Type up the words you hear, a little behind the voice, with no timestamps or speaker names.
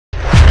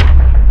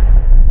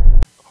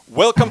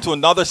Welcome to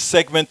another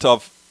segment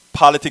of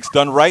Politics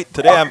Done Right.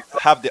 Today I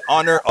have the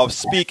honor of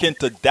speaking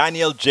to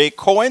Daniel J.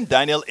 Cohen.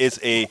 Daniel is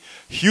a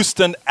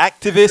Houston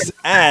activist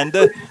and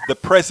the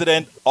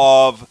president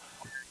of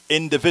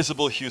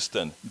Indivisible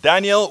Houston.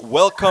 Daniel,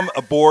 welcome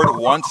aboard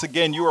once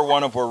again. You are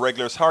one of our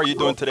regulars. How are you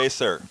doing today,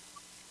 sir?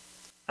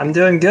 I'm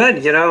doing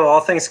good. You know, all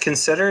things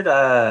considered,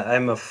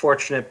 I'm a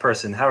fortunate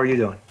person. How are you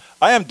doing?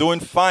 I am doing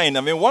fine.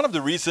 I mean, one of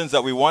the reasons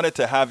that we wanted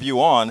to have you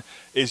on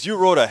is you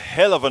wrote a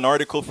hell of an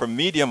article for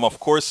Medium, of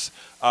course,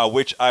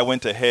 which I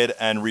went ahead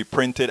and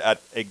reprinted at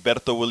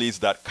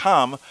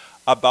egbertowillies.com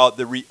about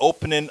the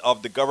reopening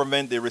of the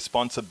government, the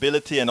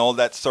responsibility and all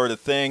that sort of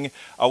thing.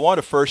 I want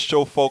to first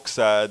show folks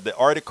the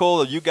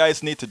article. You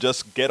guys need to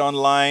just get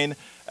online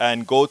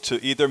and go to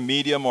either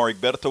Medium or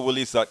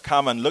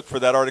egbertowillies.com and look for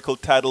that article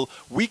titled,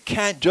 "We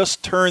Can't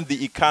Just Turn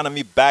the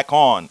Economy Back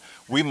On.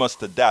 We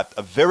Must Adapt."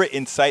 A very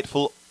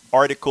insightful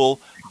article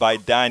by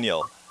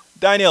Daniel.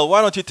 Daniel, why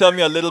don't you tell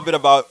me a little bit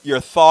about your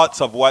thoughts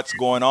of what's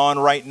going on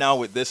right now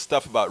with this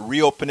stuff about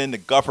reopening the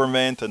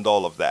government and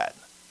all of that?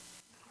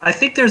 I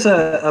think there's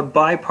a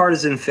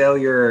bipartisan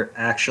failure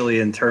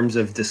actually in terms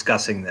of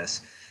discussing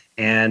this.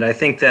 And I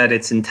think that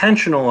it's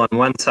intentional on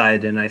one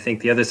side, and I think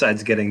the other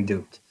side's getting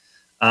duped.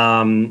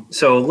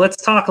 So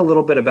let's talk a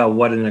little bit about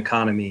what an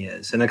economy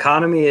is. An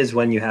economy is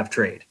when you have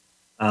trade.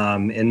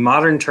 In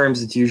modern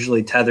terms, it's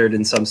usually tethered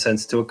in some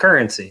sense to a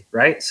currency,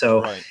 right?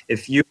 So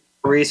if you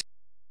resource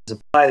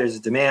supply, there's a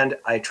demand,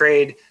 I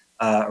trade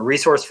a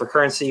resource for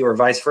currency or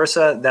vice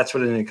versa, that's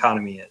what an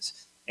economy is.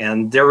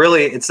 And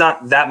it's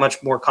not that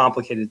much more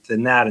complicated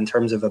than that in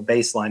terms of a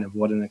baseline of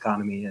what an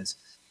economy is.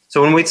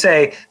 So when we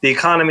say the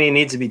economy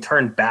needs to be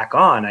turned back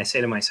on, I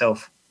say to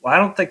myself, well, I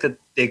don't think that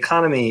the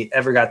economy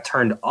ever got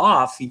turned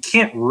off. You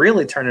can't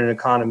really turn an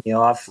economy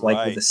off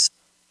like with a.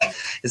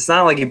 It's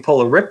not like you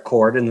pull a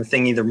ripcord and the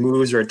thing either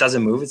moves or it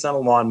doesn't move. It's not a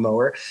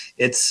lawnmower.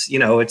 It's,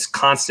 it's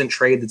constant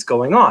trade that's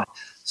going on.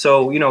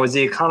 So, is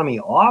the economy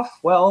off?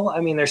 Well, I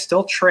mean, there's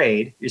still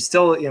trade. You're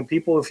still,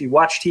 people, if you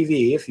watch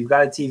TV, if you've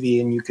got a TV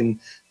and you can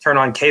turn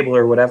on cable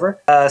or whatever.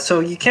 So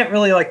you can't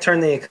really turn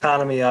the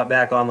economy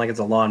back on like it's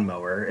a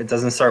lawnmower. It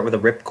doesn't start with a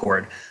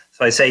ripcord.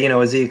 So I say,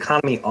 is the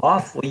economy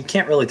off? Well, you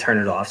can't really turn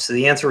it off. So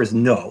the answer is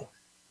no.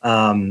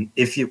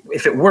 If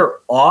it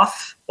were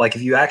off, like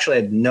if you actually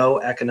had no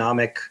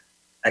economic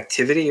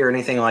activity or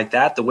anything like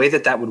that, the way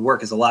that would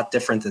work is a lot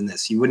different than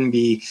this. People wouldn't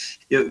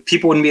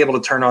be able to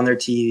turn on their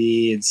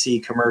TV and see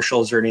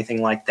commercials or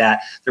anything like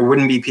that. There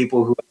wouldn't be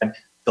people who had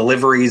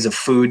deliveries of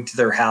food to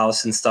their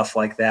house and stuff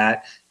like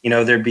that.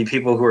 There'd be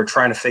people who are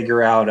trying to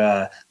figure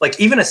out, like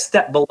even a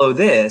step below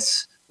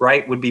this,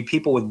 right, would be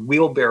people with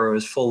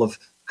wheelbarrows full of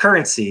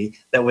currency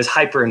that was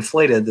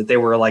hyperinflated, that they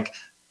were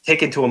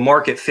taken to a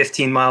market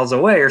 15 miles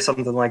away or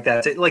something like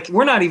that.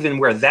 We're not even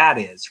where that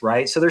is,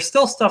 right? So there's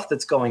still stuff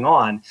that's going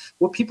on.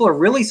 What people are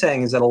really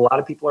saying is that a lot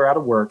of people are out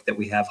of work, that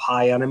we have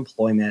high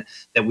unemployment,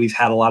 that we've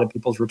had a lot of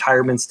people's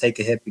retirements take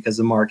a hit because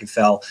the market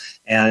fell,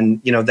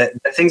 and that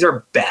things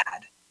are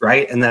bad,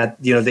 right? And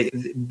that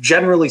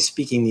generally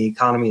speaking, the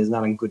economy is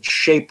not in good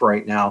shape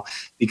right now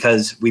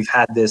because we've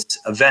had this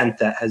event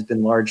that has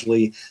been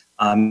largely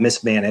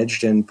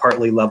mismanaged and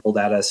partly leveled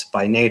at us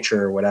by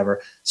nature or whatever.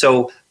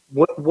 So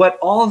what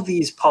all of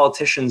these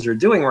politicians are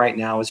doing right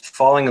now is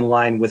falling in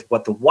line with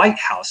what the White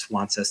House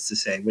wants us to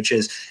say, which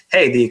is,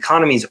 hey, the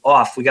economy's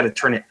off, we got to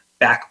turn it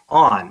back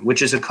on,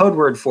 which is a code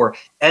word for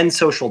end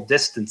social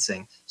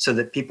distancing so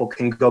that people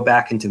can go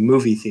back into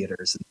movie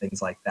theaters and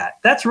things like that.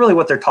 That's really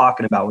what they're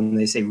talking about when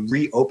they say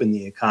reopen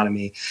the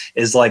economy,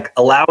 is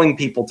allowing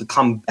people to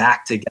come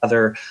back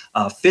together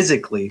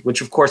physically,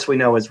 which of course we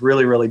know is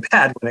really, really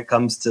bad when it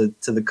comes to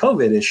the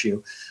COVID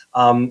issue.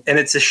 And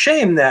it's a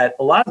shame that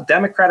a lot of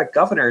Democratic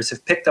governors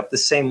have picked up the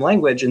same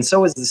language, and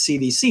so is the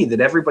CDC, that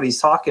everybody's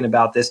talking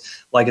about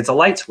this like it's a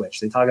light switch.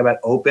 They talk about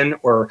open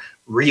or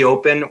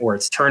reopen, or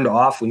it's turned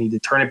off, we need to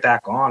turn it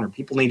back on, or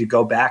people need to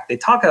go back. They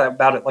talk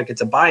about it like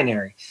it's a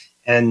binary.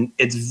 And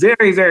it's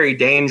very, very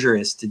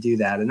dangerous to do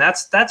that. And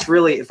that's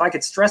really, if I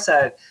could stress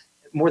that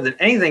more than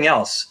anything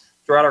else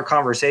throughout our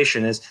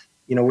conversation, is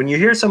when you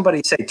hear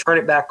somebody say, turn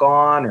it back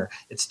on, or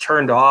it's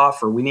turned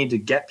off, or we need to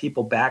get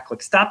people back,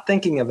 stop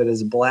thinking of it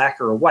as a black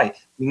or a white.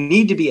 We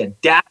need to be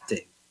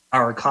adapting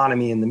our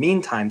economy in the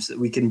meantime so that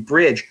we can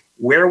bridge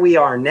where we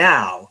are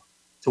now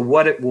to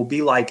what it will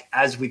be like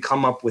as we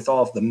come up with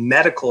all of the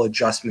medical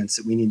adjustments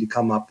that we need to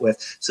come up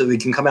with so that we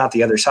can come out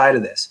the other side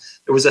of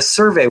this. There was a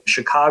survey with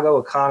Chicago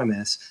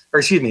economists,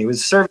 it was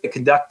a survey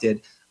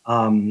conducted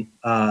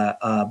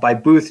by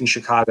Booth in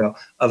Chicago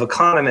of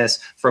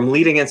economists from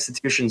leading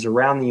institutions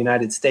around the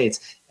United States,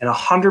 and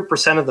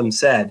 100% of them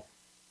said,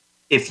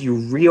 if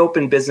you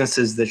reopen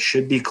businesses that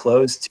should be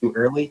closed too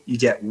early, you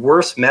get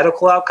worse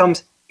medical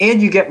outcomes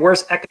and you get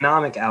worse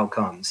economic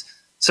outcomes.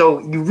 So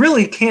you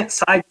really can't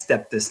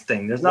sidestep this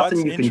thing. There's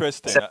nothing you can do.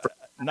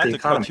 Not to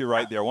cut you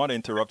right there, I want to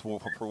interrupt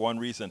for one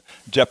reason.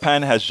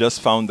 Japan has just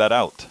found that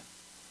out,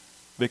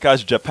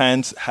 because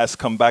Japan has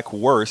come back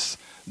worse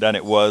than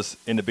it was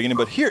in the beginning.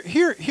 But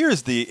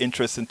here's the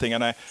interesting thing,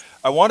 and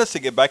I want us to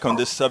get back on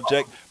this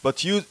subject.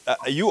 But you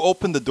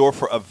opened the door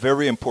for a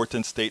very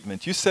important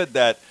statement. You said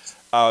that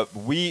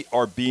we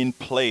are being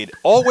played.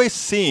 Always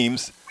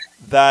seems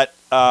that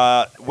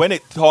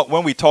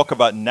when we talk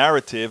about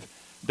narrative,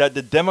 that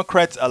the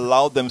Democrats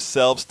allow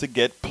themselves to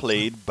get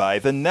played by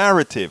the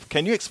narrative.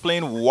 Can you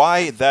explain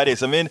why that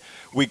is? I mean,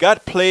 we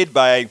got played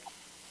by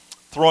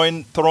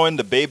throwing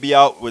the baby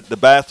out with the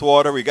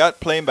bathwater. We got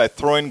played by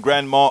throwing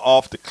grandma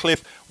off the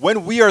cliff.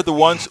 When we are the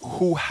ones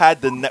who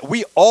had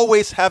we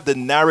always have the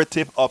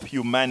narrative of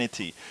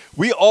humanity.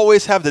 We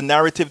always have the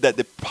narrative that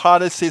the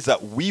policies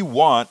that we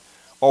want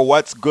are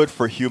what's good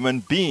for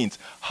human beings.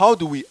 How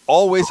do we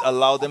always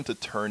allow them to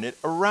turn it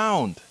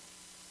around?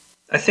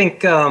 I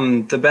think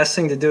the best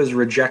thing to do is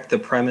reject the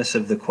premise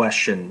of the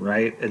question,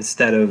 right?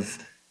 Instead of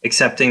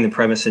accepting the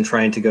premise and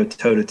trying to go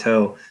toe to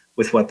toe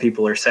with what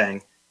people are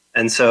saying.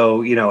 And so,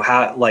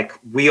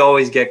 we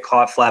always get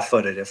caught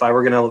flat-footed. If I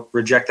were going to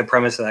reject the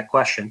premise of that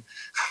question,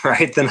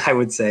 right, then I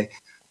would say,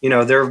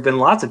 there have been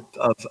lots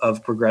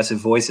of progressive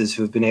voices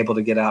who have been able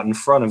to get out in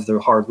front of the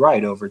hard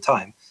right over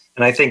time.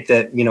 And I think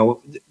that,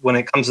 when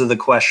it comes to the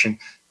question,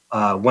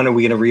 when are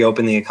we going to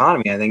reopen the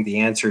economy? I think the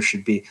answer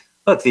should be,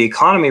 look, the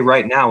economy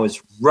right now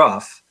is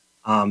rough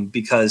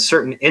because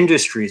certain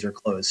industries are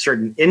closed,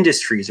 certain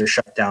industries are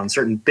shut down,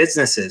 certain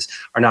businesses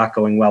are not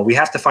going well. We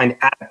have to find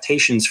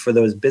adaptations for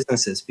those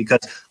businesses because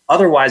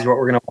otherwise what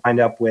we're going to wind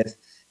up with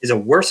is a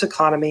worse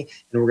economy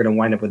and we're going to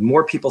wind up with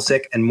more people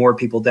sick and more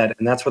people dead.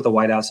 And that's what the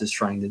White House is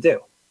trying to do.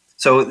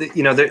 So,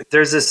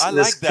 there's this. I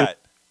like that.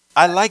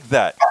 I like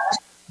that.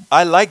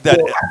 I like that.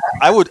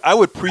 I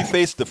would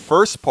preface the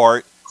first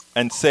part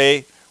and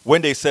say,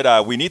 when they said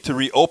we need to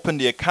reopen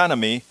the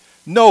economy,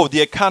 no,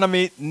 the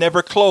economy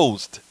never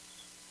closed.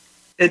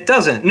 It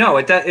doesn't. No,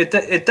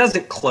 it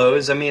doesn't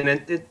close. I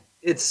mean,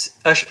 it's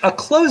a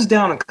closed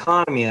down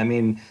economy. I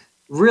mean,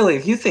 really,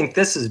 if you think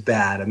this is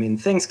bad, I mean,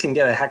 things can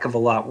get a heck of a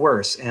lot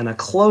worse. And a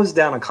closed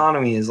down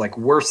economy is like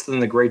worse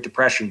than the Great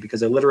Depression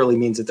because it literally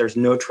means that there's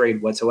no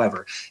trade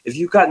whatsoever. If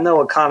you've got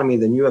no economy,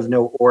 then you have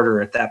no order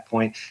at that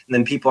point, and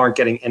then people aren't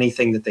getting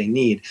anything that they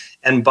need.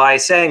 And by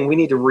saying we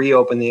need to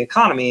reopen the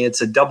economy, it's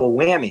a double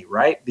whammy,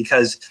 right?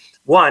 Because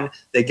one,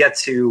 they get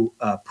to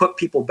put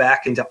people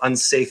back into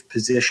unsafe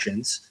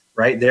positions,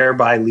 right?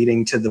 Thereby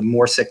leading to the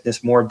more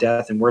sickness, more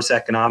death, and worse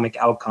economic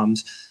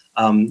outcomes,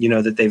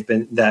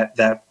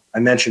 that I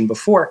mentioned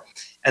before.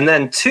 And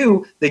then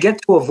two, they get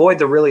to avoid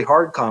the really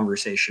hard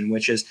conversation,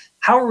 which is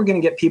how are we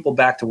going to get people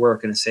back to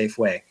work in a safe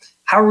way?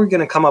 How are we going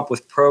to come up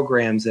with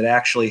programs that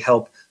actually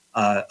help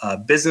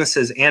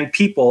businesses and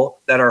people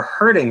that are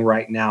hurting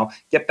right now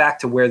get back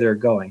to where they're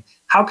going?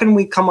 How can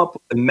we come up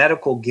with a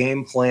medical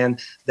game plan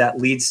that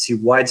leads to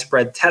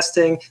widespread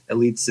testing, that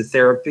leads to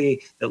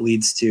therapy, that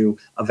leads to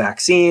a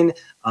vaccine,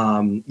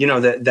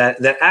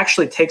 that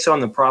actually takes on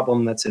the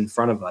problem that's in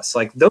front of us?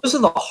 Like, those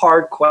are the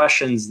hard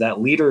questions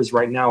that leaders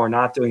right now are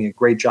not doing a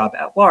great job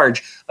at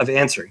large of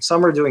answering.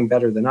 Some are doing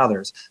better than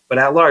others, but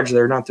at large,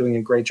 they're not doing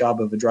a great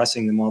job of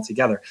addressing them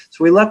altogether.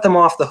 So we let them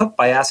off the hook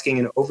by asking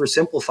an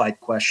oversimplified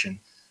question.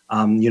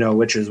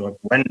 Which is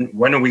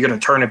when are we going to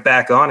turn it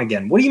back on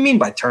again? What do you mean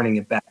by turning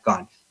it back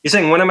on? You're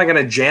saying, when am I going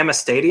to jam a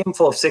stadium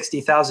full of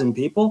 60,000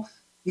 people?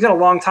 You got a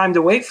long time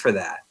to wait for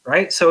that,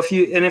 right? So if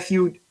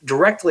you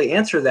directly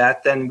answer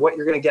that, then what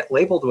you're going to get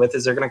labeled with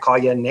is they're going to call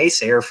you a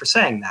naysayer for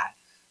saying that.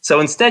 So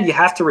instead, you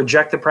have to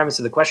reject the premise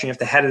of the question. You have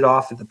to head it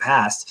off at the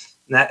past,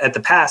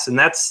 and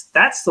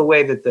that's the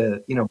way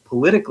that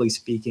politically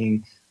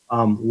speaking,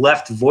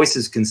 left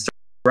voices can start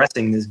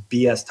addressing this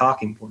BS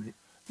talking point.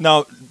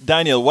 Now,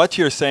 Daniel, what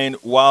you're saying,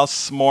 while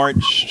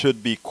smart,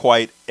 should be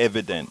quite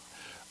evident.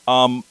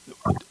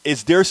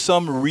 Is there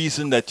some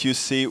reason that you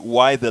see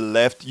why the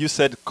left, you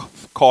said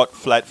caught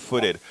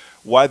flat-footed,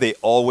 why they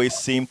always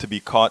seem to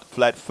be caught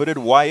flat-footed?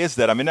 Why is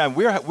that? I mean,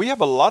 we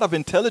have a lot of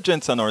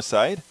intelligence on our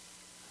side.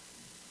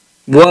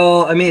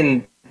 Well, I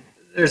mean,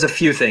 there's a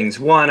few things.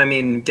 One, I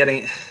mean,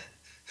 getting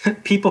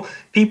people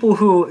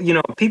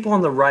who, people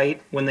on the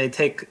right, when they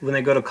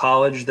go to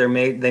college, they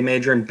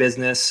major in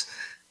business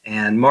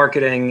and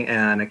marketing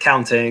and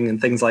accounting and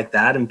things like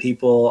that. And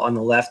people on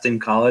the left in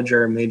college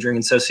are majoring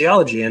in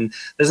sociology. And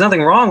there's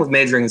nothing wrong with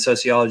majoring in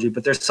sociology,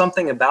 but there's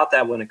something about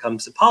that when it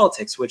comes to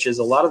politics, which is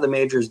a lot of the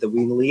majors that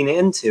we lean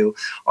into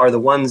are the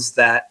ones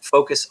that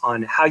focus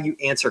on how you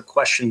answer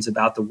questions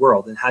about the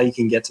world and how you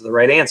can get to the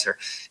right answer.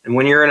 And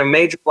when you're in a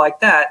major like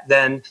that,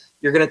 then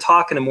you're going to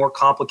talk in a more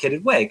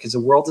complicated way because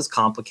the world is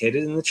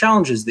complicated and the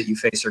challenges that you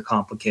face are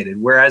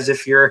complicated. Whereas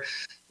if you're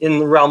in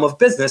the realm of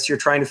business, you're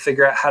trying to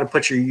figure out how to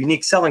put your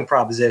unique selling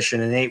proposition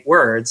in 8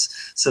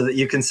 words so that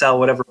you can sell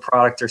whatever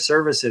product or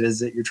service it is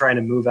that you're trying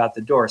to move out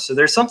the door. So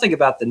there's something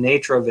about the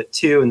nature of it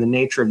too, and the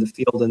nature of the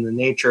field and the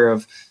nature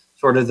of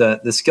sort of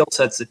the skill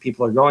sets that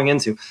people are going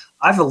into.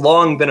 I've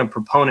long been a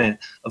proponent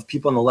of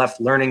people on the left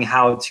learning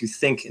how to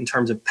think in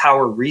terms of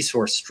power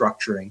resource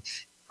structuring,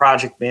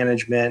 project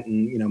management,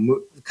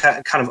 and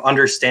kind of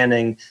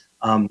understanding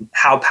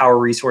how power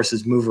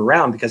resources move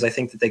around, because I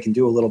think that they can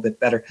do a little bit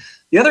better.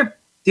 The other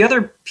the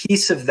other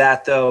piece of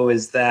that, though,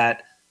 is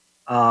that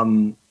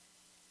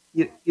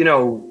you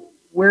know,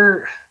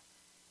 we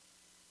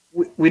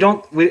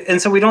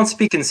don't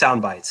speak in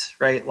sound bites,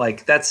 right?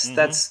 Like that's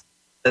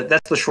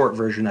the short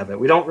version of it.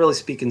 We don't really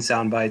speak in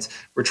sound bites.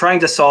 We're trying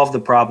to solve the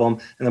problem,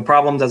 and the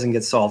problem doesn't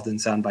get solved in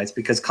sound bites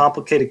because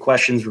complicated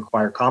questions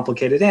require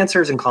complicated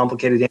answers, and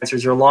complicated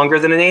answers are longer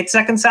than an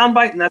 8-second sound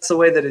bite, and that's the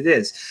way that it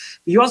is.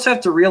 But you also have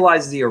to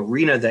realize the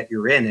arena that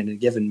you're in a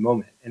given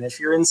moment. And if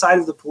you're inside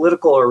of the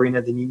political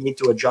arena, then you need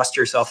to adjust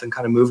yourself and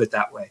kind of move it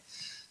that way.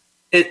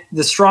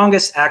 The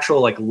strongest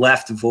actual like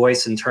left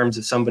voice in terms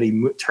of somebody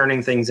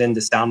turning things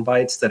into sound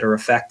bites that are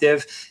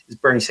effective is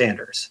Bernie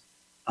Sanders.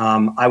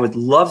 I would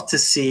love to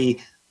see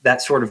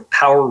that sort of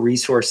power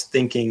resource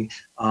thinking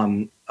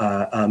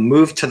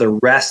move to the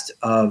rest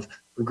of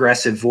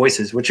progressive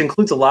voices, which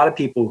includes a lot of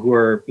people who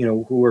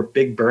are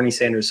big Bernie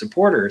Sanders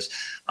supporters,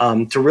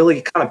 to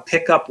really kind of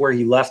pick up where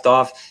he left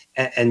off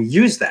and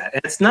use that.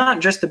 And it's not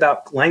just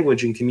about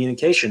language and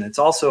communication. It's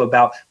also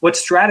about what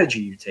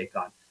strategy you take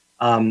on.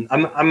 I'm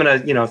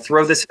gonna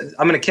throw this.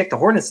 I'm gonna kick the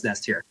hornet's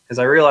nest here because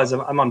I realize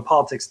I'm on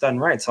Politics Done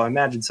Right. So I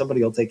imagine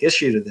somebody will take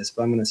issue to this,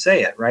 but I'm gonna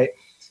say it right.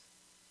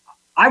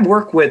 I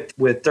work with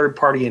third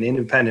party and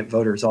independent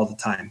voters all the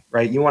time,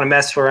 right? You want to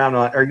mess around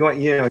on, or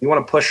you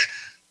want to push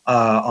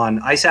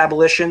on ICE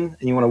abolition,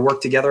 and you want to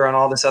work together on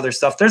all this other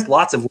stuff. There's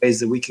lots of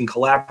ways that we can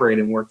collaborate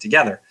and work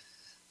together.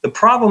 The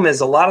problem is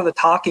a lot of the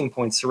talking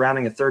points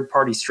surrounding a third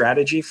party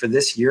strategy for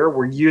this year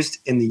were used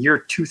in the year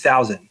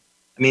 2000.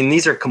 I mean,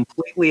 these are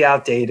completely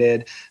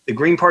outdated. The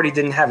Green Party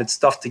didn't have its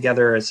stuff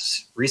together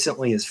as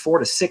recently as 4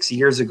 to 6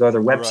 years ago.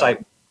 Their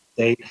website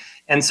date.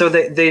 And so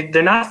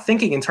they're not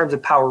thinking in terms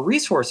of power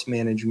resource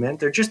management.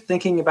 They're just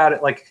thinking about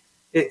it like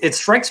it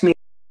strikes me as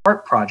an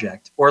art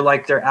project, or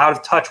like they're out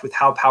of touch with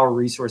how power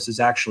resources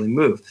actually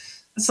move.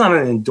 That's not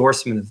an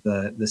endorsement of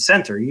the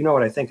center. You know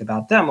what I think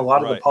about them. A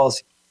lot of the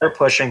policies they're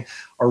pushing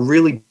are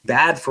really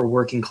bad for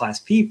working class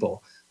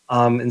people.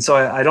 And so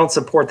I don't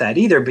support that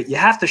either, but you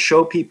have to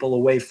show people a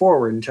way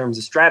forward in terms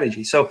of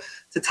strategy. So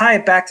to tie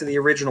it back to the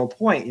original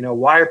point,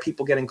 why are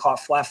people getting caught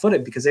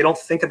flat-footed? Because they don't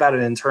think about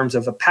it in terms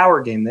of a power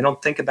game. They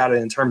don't think about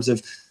it in terms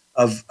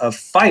of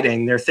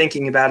fighting. They're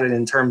thinking about it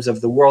in terms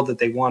of the world that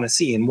they want to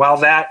see. And while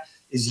that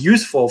is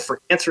useful for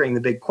answering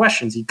the big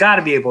questions, you got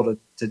to be able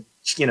to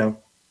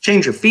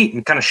change your feet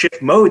and kind of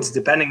shift modes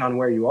depending on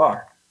where you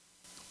are.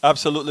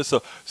 Absolutely.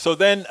 So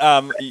then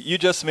you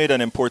just made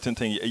an important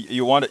thing.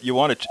 You want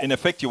to, in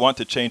effect, you want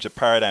to change the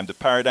paradigm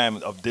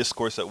of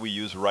discourse that we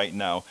use right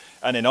now.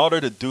 And in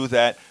order to do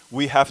that,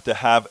 we have to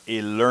have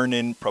a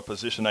learning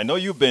proposition. I know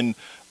you've been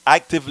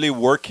actively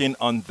working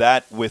on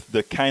that with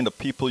the kind of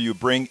people you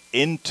bring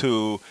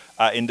into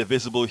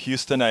Indivisible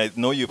Houston. I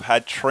know you've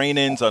had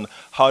trainings on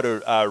how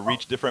to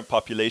reach different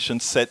population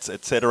sets,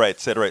 et cetera, et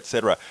cetera, et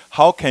cetera.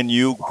 How can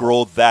you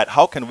grow that?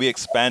 How can we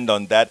expand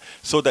on that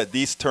so that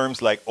these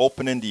terms like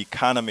opening the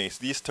economies,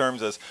 these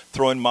terms as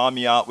throwing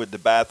mommy out with the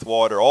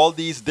bathwater, all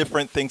these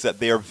different things that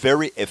they are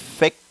very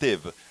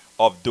effective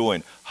of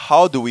doing.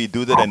 How do we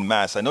do that en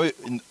masse? I know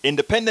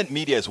independent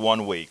media is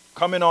one way.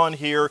 Coming on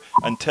here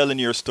and telling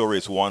your story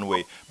is one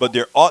way. But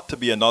there ought to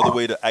be another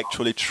way to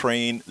actually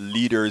train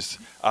leaders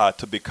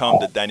to become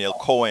the Daniel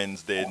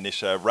Cohens, the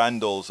Nisha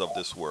Randalls of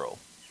this world.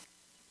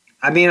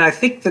 I mean, I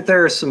think that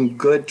there are some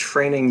good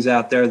trainings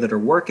out there that are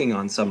working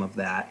on some of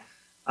that.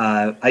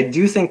 I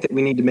do think that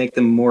we need to make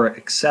them more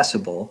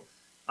accessible.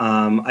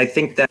 I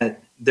think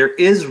that there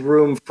is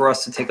room for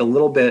us to take a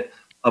little bit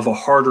of a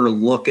harder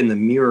look in the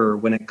mirror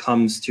when it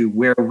comes to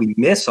where we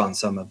miss on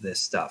some of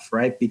this stuff,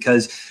 right?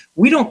 Because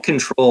we don't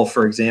control,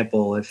 for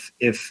example,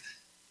 if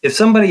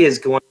somebody is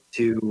going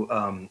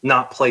to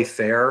not play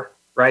fair,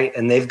 right,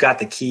 and they've got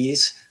the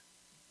keys,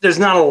 there's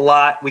not a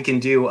lot we can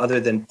do other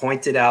than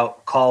point it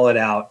out, call it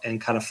out, and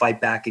kind of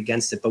fight back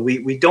against it. But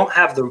we don't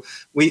have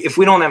if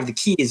we don't have the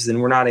keys, then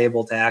we're not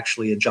able to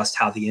actually adjust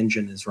how the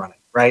engine is running,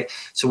 right?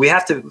 So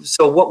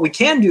what we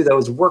can do though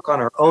is work on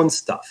our own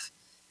stuff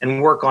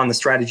and work on the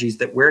strategies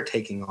that we're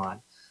taking on.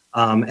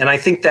 And I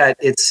think that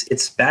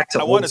it's back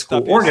to old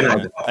school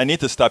organizing. I need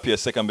to stop you a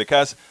second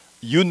because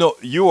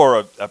you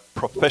are a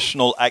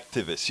professional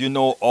activist. You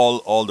know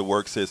all the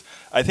works is.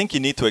 I think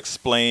you need to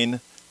explain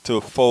to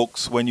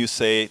folks when you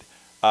say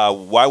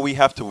why we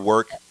have to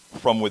work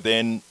from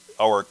within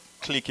our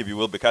clique, if you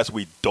will, because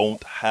we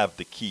don't have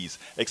the keys.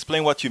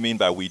 Explain what you mean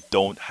by we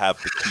don't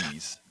have the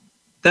keys.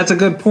 That's a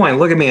good point.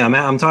 Look at me.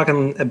 I'm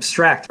talking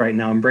abstract right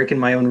now. I'm breaking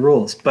my own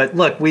rules. But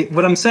look,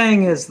 what I'm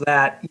saying is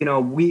that,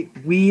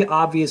 we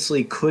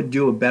obviously could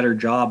do a better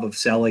job of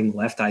selling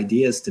left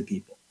ideas to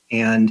people.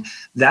 And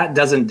that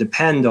doesn't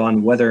depend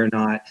on whether or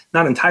not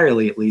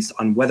entirely at least,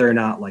 on whether or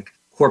not like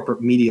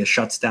corporate media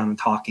shuts down a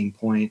talking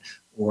point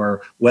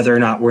or whether or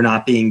not we're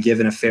not being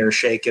given a fair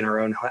shake in our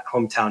own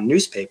hometown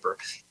newspaper.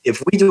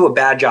 If we do a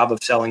bad job of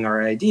selling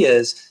our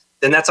ideas,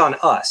 then that's on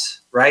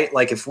us, right?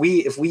 Like if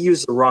we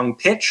use the wrong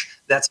pitch,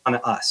 that's on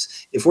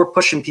us. If we're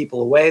pushing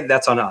people away,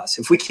 that's on us.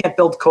 If we can't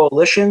build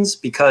coalitions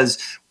because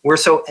we're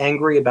so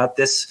angry about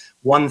this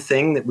one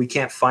thing that we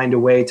can't find a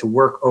way to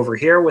work over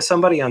here with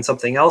somebody on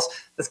something else,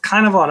 that's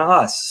kind of on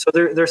us. So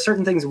there are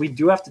certain things we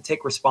do have to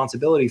take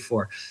responsibility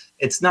for.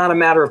 It's not a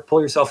matter of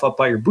pull yourself up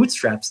by your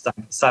bootstraps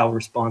style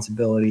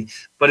responsibility,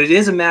 but it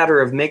is a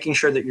matter of making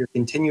sure that you're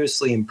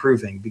continuously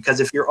improving. Because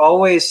if you're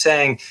always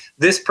saying,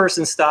 this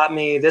person stopped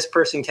me, this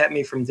person kept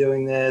me from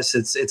doing this,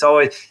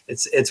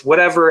 it's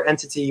whatever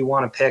entity you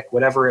want to pick,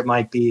 whatever it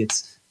might be,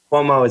 it's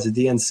Cuomo, it's a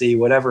DNC,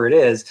 whatever it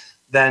is,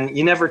 then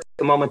you never take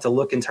a moment to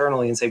look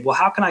internally and say, well,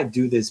 how can I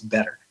do this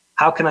better?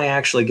 How can I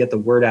actually get the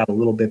word out a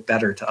little bit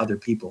better to other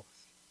people?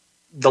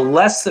 The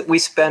less that we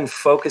spend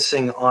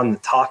focusing on the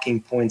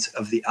talking points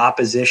of the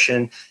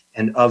opposition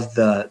and of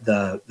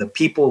the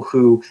people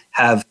who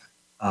have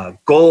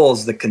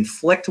goals that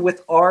conflict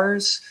with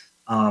ours,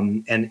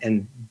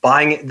 and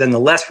buying it, then the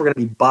less we're going to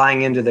be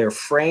buying into their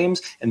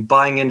frames and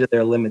buying into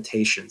their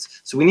limitations.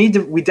 So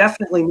we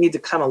definitely need to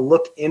kind of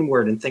look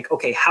inward and think,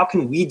 okay, how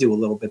can we do a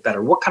little bit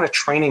better? What kind of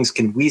trainings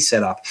can we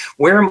set up?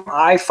 Where am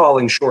I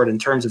falling short in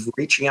terms of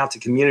reaching out to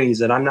communities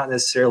that I'm not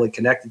necessarily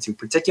connected to,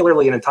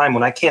 particularly in a time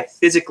when I can't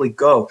physically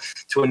go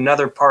to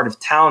another part of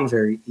town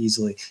very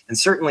easily, and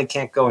certainly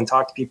can't go and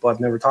talk to people I've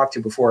never talked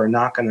to before or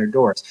knock on their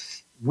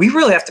doors. We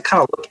really have to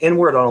kind of look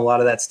inward on a lot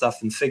of that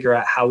stuff and figure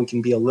out how we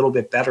can be a little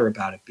bit better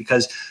about it,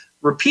 because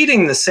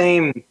repeating the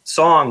same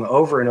song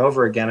over and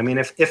over again, I mean,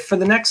 if for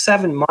the next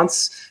 7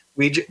 months,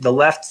 the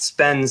left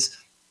spends,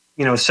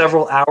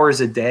 several hours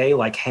a day,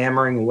 like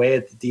hammering away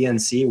at the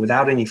DNC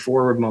without any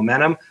forward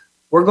momentum,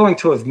 we're going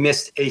to have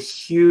missed a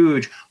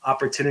huge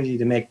opportunity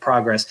to make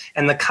progress,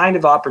 and the kind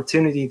of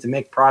opportunity to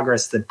make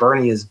progress that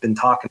Bernie has been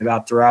talking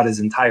about throughout his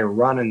entire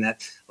run, and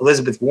that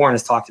Elizabeth Warren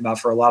has talked about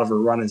for a lot of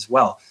her run as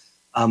well.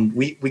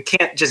 We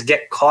can't just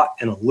get caught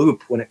in a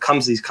loop when it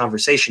comes to these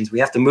conversations. We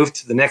have to move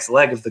to the next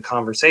leg of the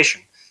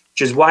conversation,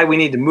 which is why we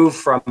need to move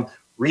from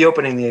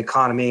reopening the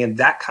economy and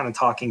that kind of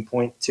talking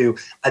point to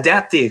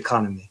adapt the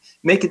economy,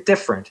 make it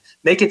different,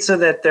 make it so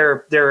that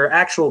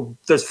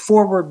there's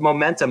forward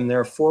momentum, there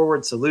are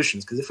forward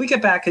solutions. Because if we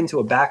get back into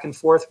a back and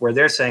forth where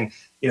they're saying,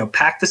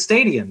 pack the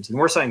stadiums, and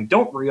we're saying,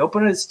 don't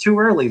reopen it, it's too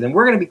early, then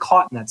we're going to be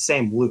caught in that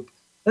same loop.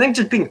 I think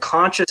just being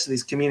conscious of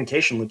these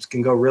communication loops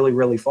can go really,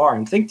 really far,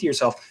 and think to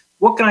yourself,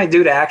 what can I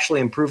do to actually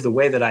improve the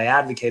way that I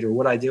advocate or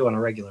what I do on a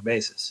regular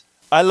basis?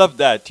 I love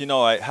that.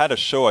 I had a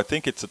show, I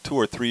think it's 2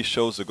 or 3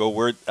 shows ago,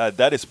 where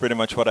that is pretty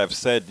much what I've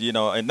said,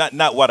 and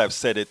not what I've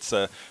said. It's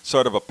a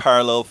sort of a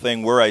parallel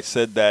thing where I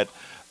said that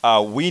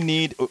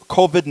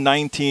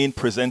COVID-19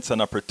 presents an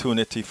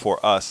opportunity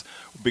for us,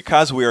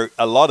 because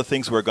a lot of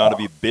things we're going to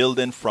be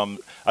building from,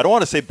 I don't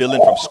want to say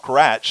building from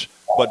scratch,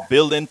 but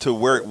building to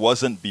where it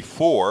wasn't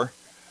before.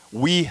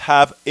 We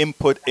have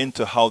input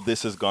into how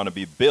this is going to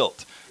be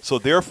built. So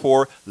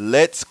therefore,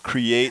 let's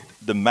create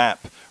the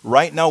map.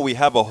 Right now, we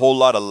have a whole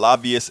lot of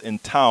lobbyists in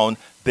town.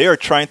 They are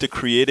trying to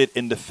create it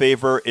in their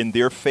favor,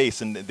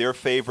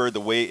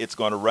 the way it's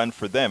going to run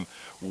for them.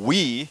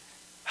 We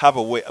have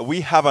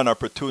an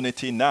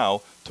opportunity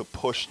now to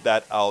push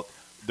that out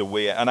the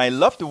way. And I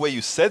love the way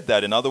you said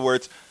that. In other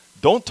words,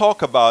 don't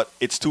talk about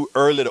it's too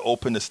early to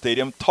open the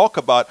stadium. Talk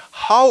about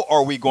how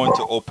are we going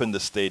to open the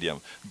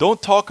stadium.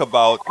 Don't talk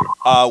about,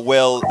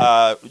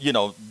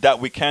 that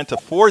we can't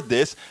afford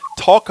this.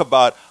 Talk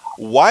about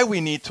why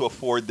we need to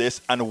afford this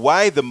and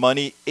why the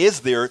money is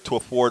there to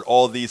afford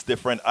all these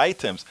different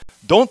items.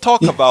 Don't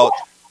talk about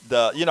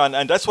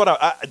and that's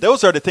what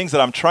those are the things that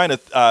I'm trying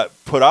to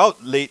put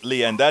out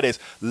lately, and that is,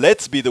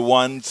 let's be the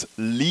ones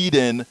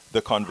leading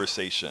the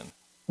conversation.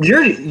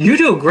 You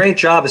do a great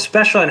job,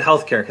 especially in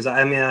healthcare, because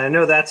I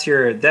know that's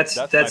my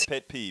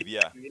pet peeve,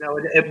 yeah.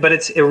 But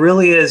it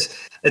really is.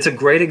 It's a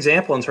great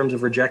example in terms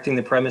of rejecting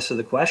the premise of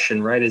the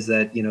question, right? Is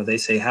that they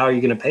say, how are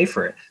you going to pay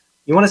for it?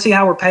 You want to see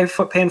how we're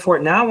paying for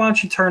it now? Why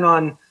don't you turn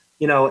on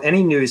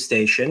any news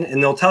station,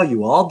 and they'll tell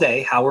you all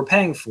day how we're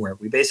paying for it.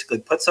 We basically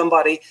put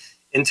somebody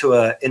into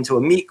a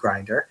meat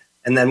grinder,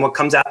 and then what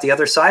comes out the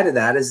other side of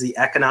that is the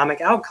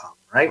economic outcome,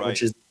 right?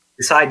 Which is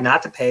decide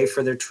not to pay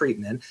for their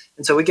treatment,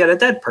 and so we get a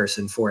dead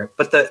person for it.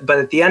 But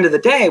at the end of the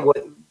day,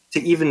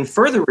 to even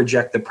further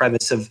reject the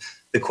premise of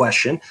the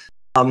question,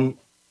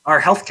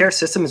 our healthcare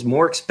system is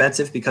more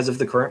expensive because of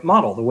the current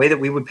model. The way that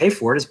we would pay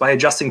for it is by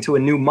adjusting to a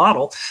new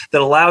model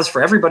that allows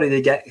for everybody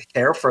to get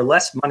care for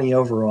less money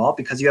overall,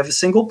 because you have a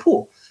single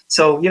pool.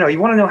 So you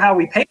want to know how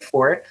we pay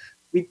for it.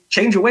 We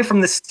change away from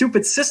this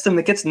stupid system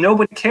that gets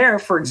nobody care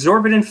for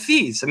exorbitant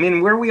fees. I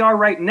mean, where we are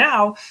right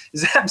now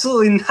is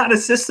absolutely not a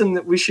system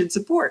that we should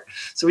support.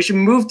 So we should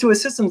move to a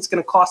system that's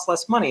going to cost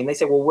less money. And they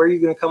say, well, where are you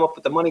going to come up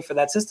with the money for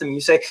that system? And you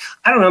say,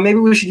 I don't know, maybe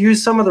we should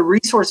use some of the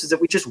resources that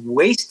we just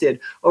wasted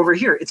over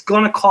here. It's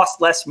going to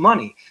cost less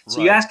money. So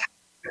you ask,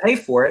 pay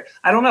for it.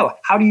 I don't know.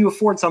 How do you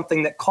afford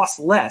something that costs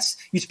less?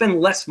 You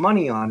spend less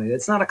money on it.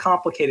 It's not a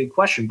complicated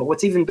question. But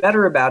what's even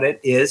better about it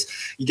is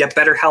you get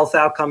better health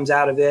outcomes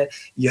out of it.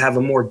 You have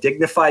a more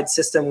dignified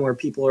system where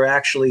people are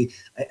actually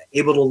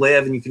able to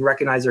live, and you can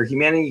recognize their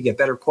humanity. You get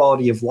better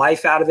quality of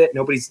life out of it.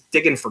 Nobody's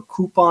digging for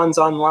coupons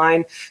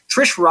online.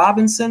 Trish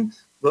Robinson,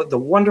 the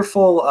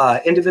wonderful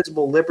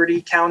Indivisible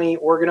Liberty County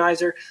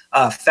organizer,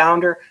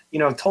 founder,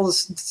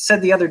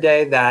 said the other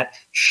day that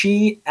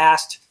she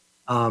asked,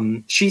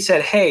 she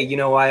said, hey,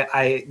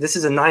 this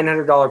is a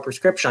 $900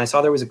 prescription. I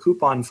saw there was a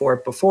coupon for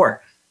it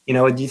before. Do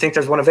you think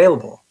there's one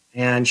available?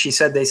 And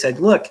they said,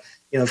 look,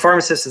 the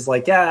pharmacist is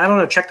like, yeah, I don't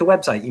know, check the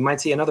website. You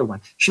might see another one.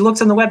 She looks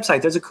on the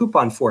website. There's a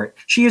coupon for it.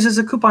 She uses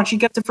a coupon. She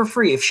gets it for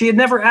free. If she had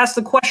never asked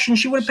the question,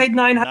 she would have paid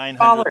 $900.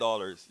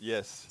 $900,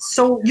 yes.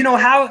 So,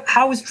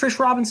 how is Trish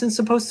Robinson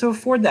supposed to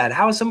afford that?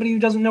 How is somebody who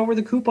doesn't know where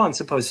the coupon's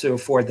supposed to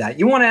afford that?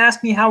 You want to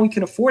ask me how we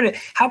can afford it?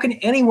 How can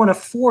anyone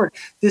afford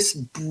this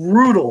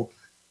brutal,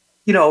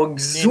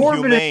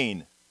 exorbitant?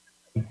 Inhumane.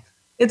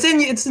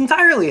 It's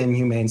entirely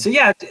inhumane. So,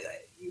 yeah,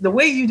 the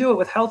way you do it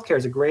with healthcare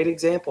is a great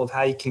example of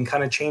how you can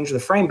kind of change the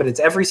frame, but it's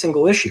every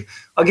single issue.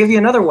 I'll give you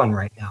another one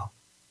right now.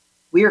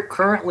 We are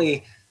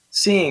currently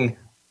seeing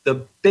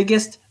the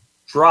biggest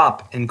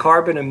drop in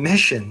carbon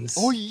emissions.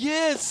 Oh,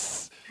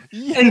 yes.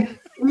 In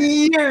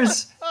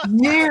years,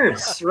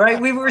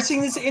 right? We're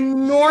seeing this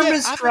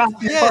enormous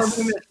drop in carbon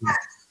emissions.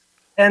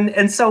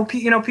 And so,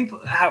 people,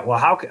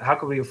 how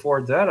could we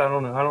afford that? I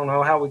don't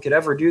know how we could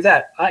ever do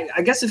that.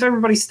 I guess if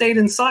everybody stayed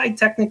inside,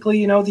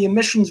 technically, the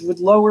emissions would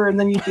lower, and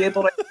then you'd be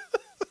able to,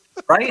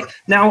 right?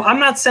 Now, I'm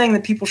not saying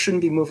that people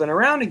shouldn't be moving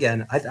around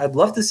again. I'd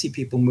love to see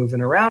people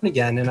moving around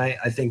again, and I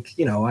think,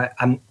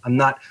 I'm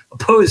not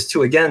opposed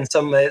to, again,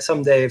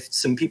 someday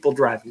some people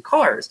driving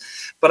cars,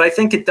 but I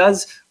think it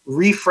does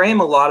reframe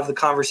a lot of the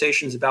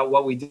conversations about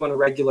what we do on a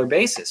regular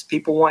basis.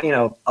 People want,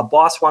 a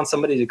boss wants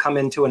somebody to come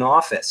into an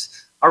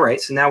office. All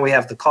right, so now we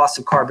have the cost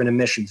of carbon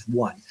emissions,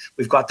 1.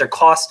 We've got their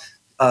costs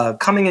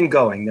coming and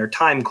going, their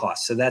time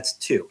costs, so that's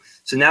 2.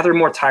 So now they're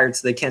more tired,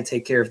 so they can't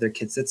take care of their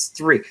kids. That's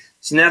 3.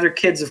 So now their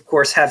kids, of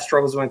course, have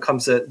struggles when it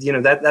comes to,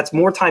 that's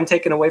more time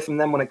taken away from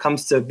them when it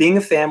comes to being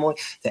a family,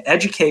 to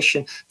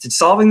education, to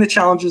solving the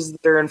challenges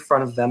that are in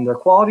front of them, their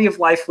quality of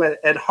life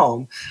at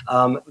home.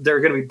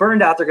 They're going to be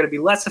burned out. They're going to be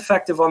less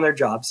effective on their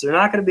jobs. They're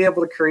not going to be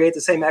able to create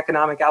the same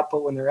economic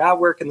output when they're at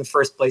work in the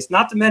first place.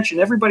 Not to mention,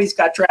 everybody's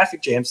got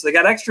traffic jams, so they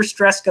got extra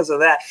stress because of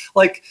that.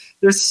 Like,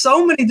 there's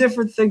so many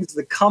different things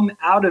that come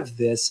out of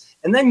this,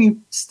 and then you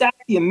stack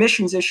the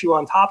emissions issue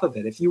on top of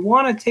it. If you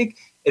want to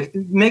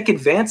make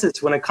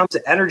advances when it comes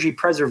to energy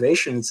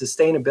preservation and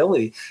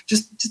sustainability,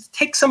 just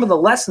take some of the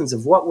lessons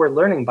of what we're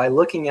learning by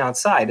looking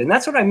outside. And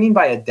that's what I mean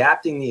by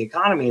adapting the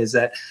economy, is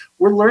that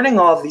we're learning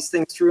all of these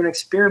things through an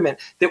experiment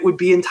that would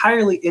be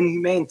entirely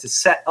inhumane to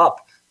set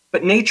up.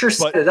 But nature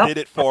set it up. Did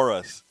it for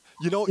us.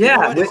 You know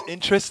what is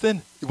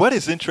interesting? What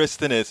is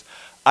interesting is,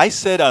 I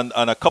said on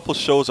a couple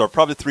shows, or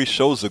probably 3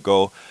 shows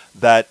ago,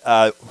 that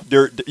a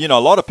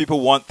lot of people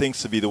want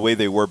things to be the way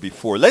they were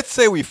before. Let's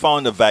say we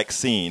found a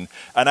vaccine,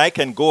 and I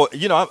can go.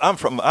 I'm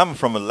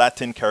from a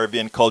Latin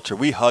Caribbean culture.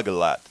 We hug a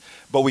lot,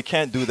 but we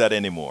can't do that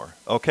anymore.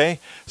 Okay,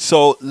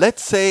 so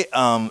let's say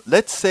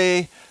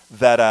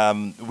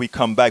that we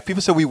come back.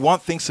 People say we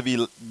want things to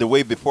be the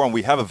way before, and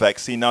we have a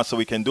vaccine now, so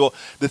we can do it.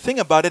 The thing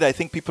about it, I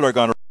think people are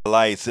going to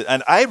realize it,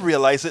 and I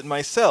realize it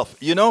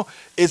myself.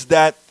 Is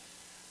that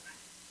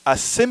a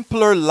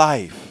simpler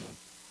life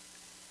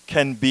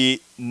can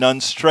be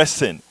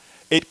non-stressing.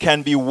 It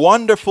can be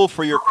wonderful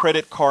for your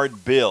credit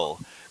card bill.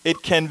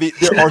 It can be.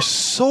 There are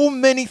so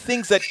many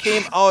things that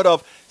came out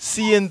of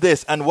seeing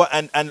this, and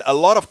a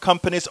lot of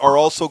companies are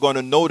also going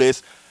to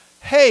notice,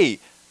 hey,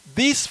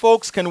 these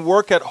folks can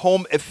work at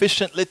home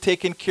efficiently,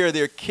 taking care of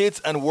their kids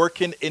and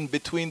working in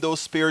between those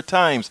spare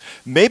times.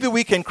 Maybe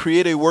we can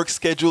create a work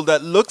schedule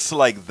that looks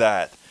like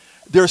that.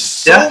 There's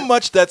so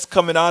much that's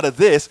coming out of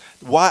this.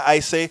 Why I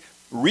say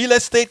real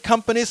estate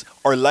companies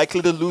are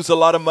likely to lose a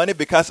lot of money,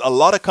 because a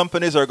lot of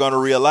companies are going to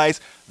realize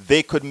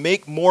they could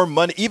make more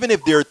money even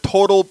if their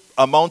total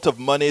amount of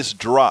money is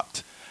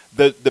dropped.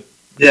 The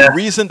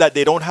reason that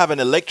they don't have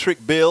an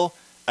electric bill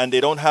and they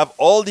don't have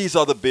all these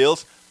other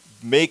bills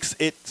makes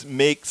it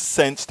make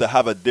sense to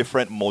have a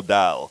different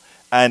modal.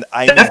 And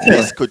I know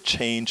this could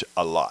change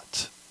a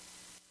lot.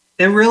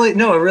 It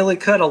really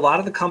could. A lot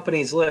of the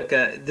companies, look,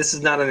 this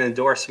is not an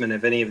endorsement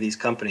of any of these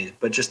companies,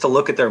 but just to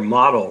look at their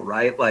model,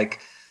 right?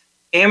 Like,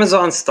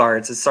 Amazon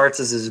starts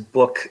as this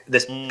book,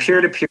 this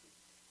peer-to-peer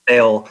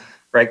sale,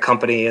 right,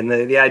 company. And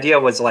the idea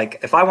was, like,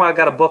 if I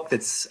got a book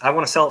I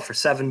want to sell it for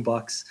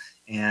 $7,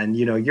 and,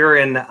 you're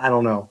in, I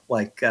don't know,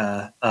 like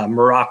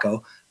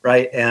Morocco,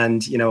 right?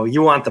 And,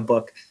 you want the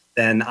book,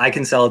 then I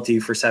can sell it to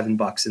you for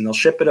 $7, and they'll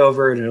ship it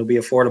over, and it'll be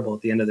affordable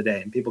at the end of the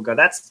day. And people go,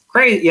 that's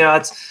great.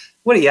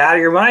 What are you, out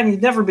of your mind?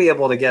 You'd never be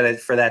able to get it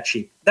for that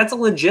cheap. That's a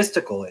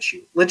logistical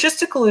issue.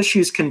 Logistical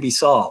issues can be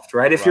solved,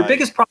 right? If your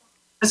biggest problem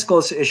fiscal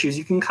issues,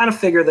 you can kind of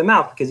figure them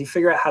out, because you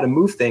figure out how to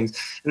move things,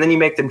 and then you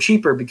make them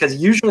cheaper, because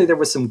usually there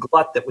was some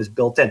glut that was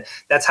built in.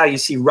 That's how you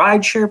see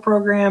rideshare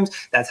programs.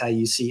 That's how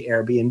you see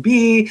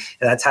Airbnb.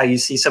 That's how you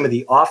see some of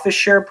the office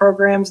share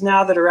programs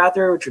now that are out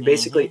there, which are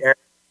basically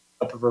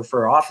Airbnb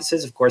for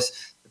offices. Of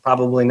course, they're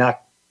probably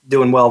not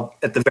doing well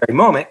at the very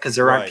moment, because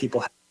there aren't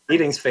people having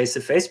meetings face to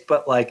face.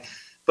 But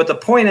the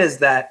point is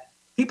that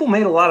people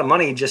made a lot of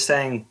money just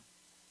saying,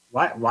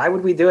 why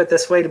would we do it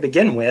this way to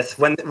begin with?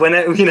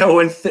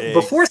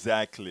 Before.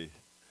 Exactly.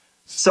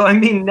 So I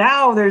mean,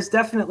 now there's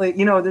definitely,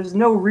 there's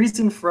no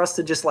reason for us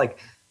to just like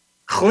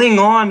cling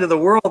on to the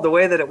world the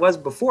way that it was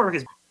before,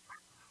 because,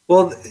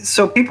 well,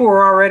 so people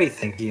were already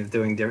thinking of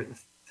doing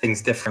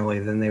things differently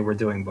than they were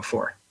doing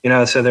before.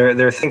 So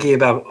they're thinking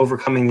about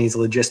overcoming these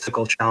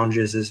logistical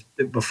challenges as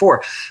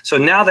before. So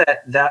now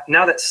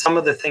that some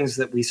of the things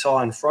that we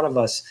saw in front of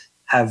us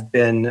have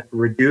been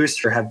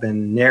reduced or have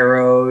been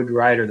narrowed,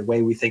 right? Or the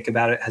way we think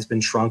about it has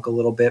been shrunk a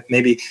little bit.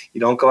 Maybe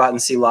you don't go out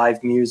and see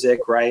live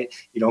music, right?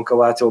 You don't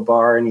go out to a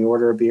bar and you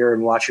order a beer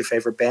and watch your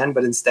favorite band,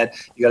 but instead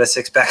you got a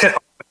six-pack at home.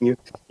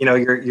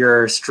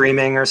 You're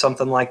streaming or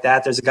something like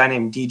that. There's a guy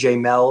named DJ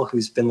Mel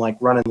who's been like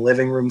running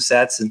living room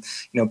sets, and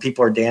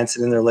people are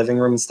dancing in their living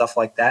room and stuff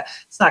like that.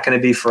 It's not going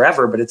to be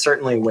forever, but it's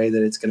certainly a way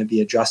that it's going to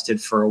be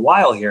adjusted for a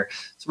while here.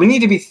 So we need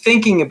to be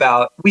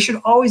we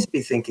should always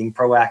be thinking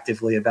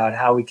proactively about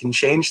how we can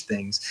change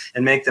things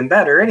and make them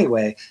better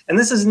anyway. And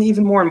this is an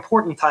even more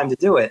important time to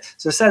do it.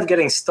 So instead of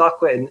getting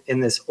stuck in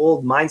this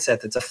old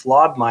mindset that's a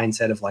flawed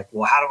mindset of like,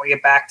 well, how do we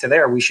get back to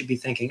there? We should be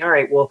thinking, all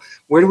right, well,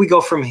 where do we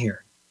go from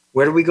here?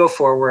 Where do we go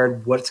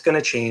forward? What's going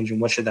to change, and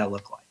what should that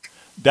look like?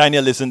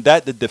 Daniel, isn't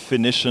that the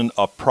definition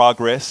of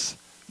progress,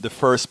 the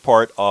first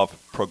part of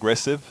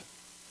progressive?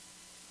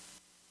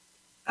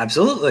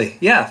 Absolutely.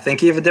 Yeah.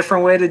 Thinking of a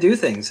different way to do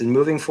things and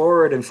moving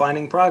forward and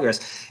finding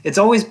progress. It's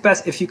always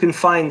best if you can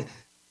find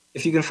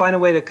a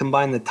way to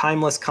combine the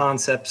timeless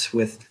concepts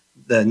with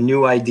the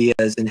new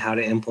ideas and how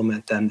to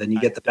implement them, then you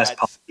get the best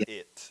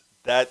policy.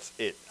 That's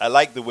it. I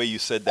like the way you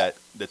said that.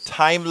 The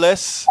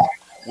timeless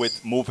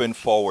with moving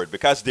forward,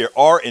 because there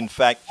are in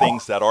fact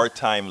things that are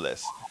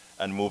timeless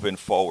and moving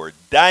forward.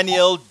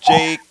 Daniel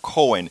J.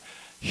 Cohen,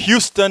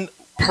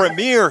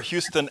 premier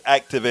Houston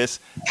activist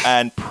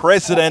and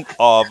president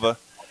of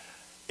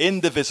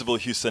Indivisible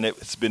Houston.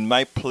 It's been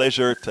my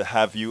pleasure to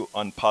have you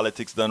on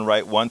Politics Done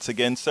Right once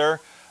again,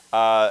 sir.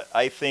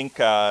 I think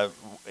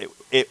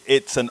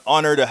it's an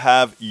honor to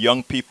have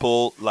young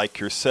people like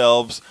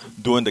yourselves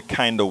doing the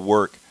kind of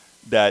work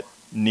that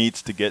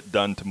needs to get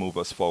done to move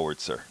us forward,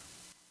 sir.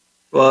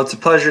 Well, it's a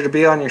pleasure to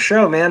be on your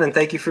show, man, and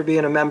thank you for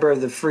being a member of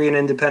the Free and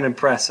Independent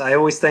Press. I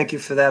always thank you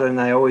for that, and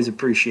I always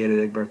appreciate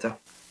it, Egberto.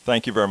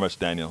 Thank you very much,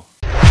 Daniel.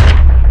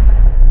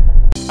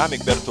 I'm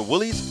Egberto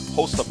Willies,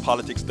 host of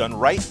Politics Done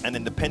Right, an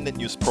independent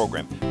news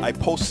program. I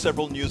post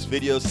several news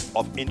videos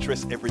of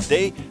interest every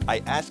day.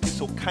 I ask you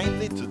so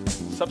kindly to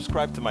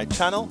subscribe to my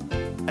channel,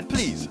 and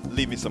please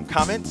leave me some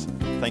comments.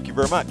 Thank you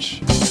very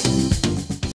much.